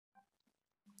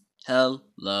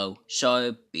Hello,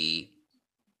 Sharpie.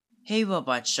 Hey,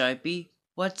 Robot Sharpie,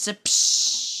 what's up?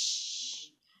 Psh?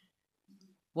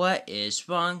 What is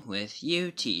wrong with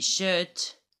you,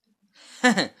 T-shirt?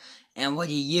 And what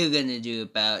are you gonna do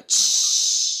about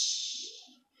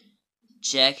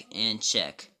check and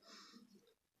check?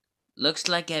 Looks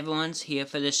like everyone's here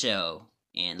for the show,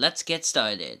 and let's get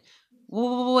started.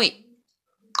 Wait,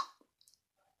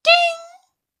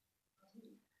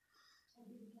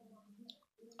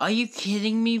 are you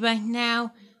kidding me right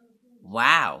now?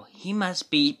 Wow, he must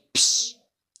be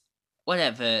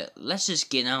Whatever, let's just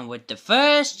get on with the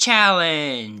first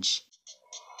challenge.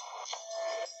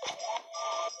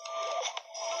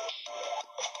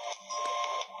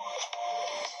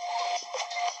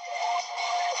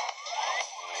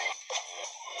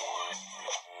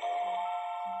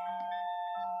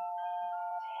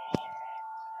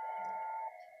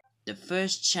 The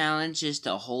first challenge is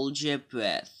to hold your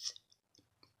breath.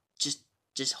 Just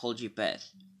just hold your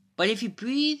breath. But if you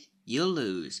breathe, you'll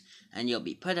lose, and you'll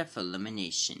be put up for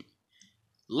elimination.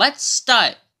 Let's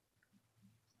start!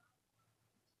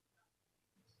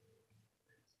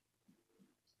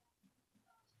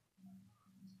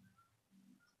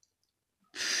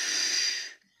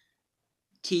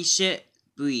 T-shirt,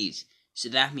 breathe. So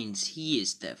that means he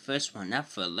is the first one up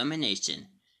for elimination.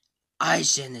 I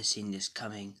shouldn't have seen this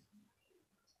coming.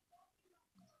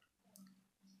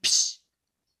 Psst.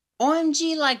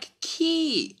 OMG like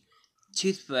key!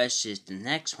 Toothbrush is the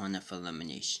next one up for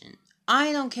elimination.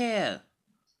 I don't care.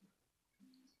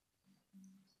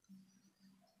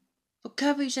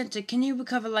 Recovery center, can you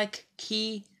recover like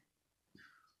key?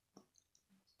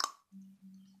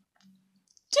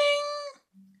 Ding!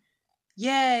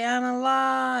 Yay, I'm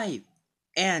alive!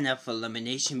 And up for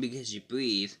elimination because you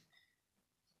breathe.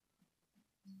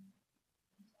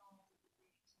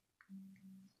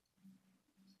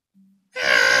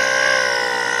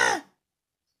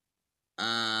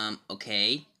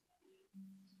 Okay.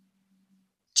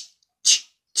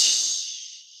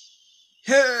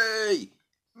 Hey!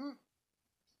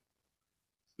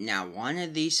 Now one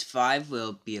of these five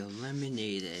will be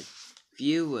eliminated.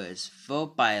 Viewers,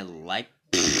 vote by like.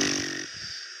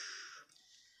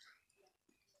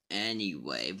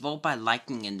 Anyway, vote by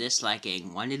liking and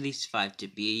disliking one of these five to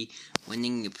be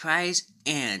winning the prize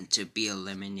and to be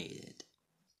eliminated.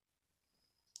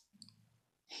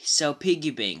 So,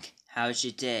 Piggy Bank, how's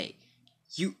your day?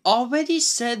 You already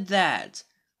said that!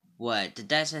 What,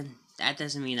 that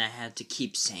doesn't mean I have to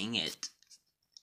keep saying it.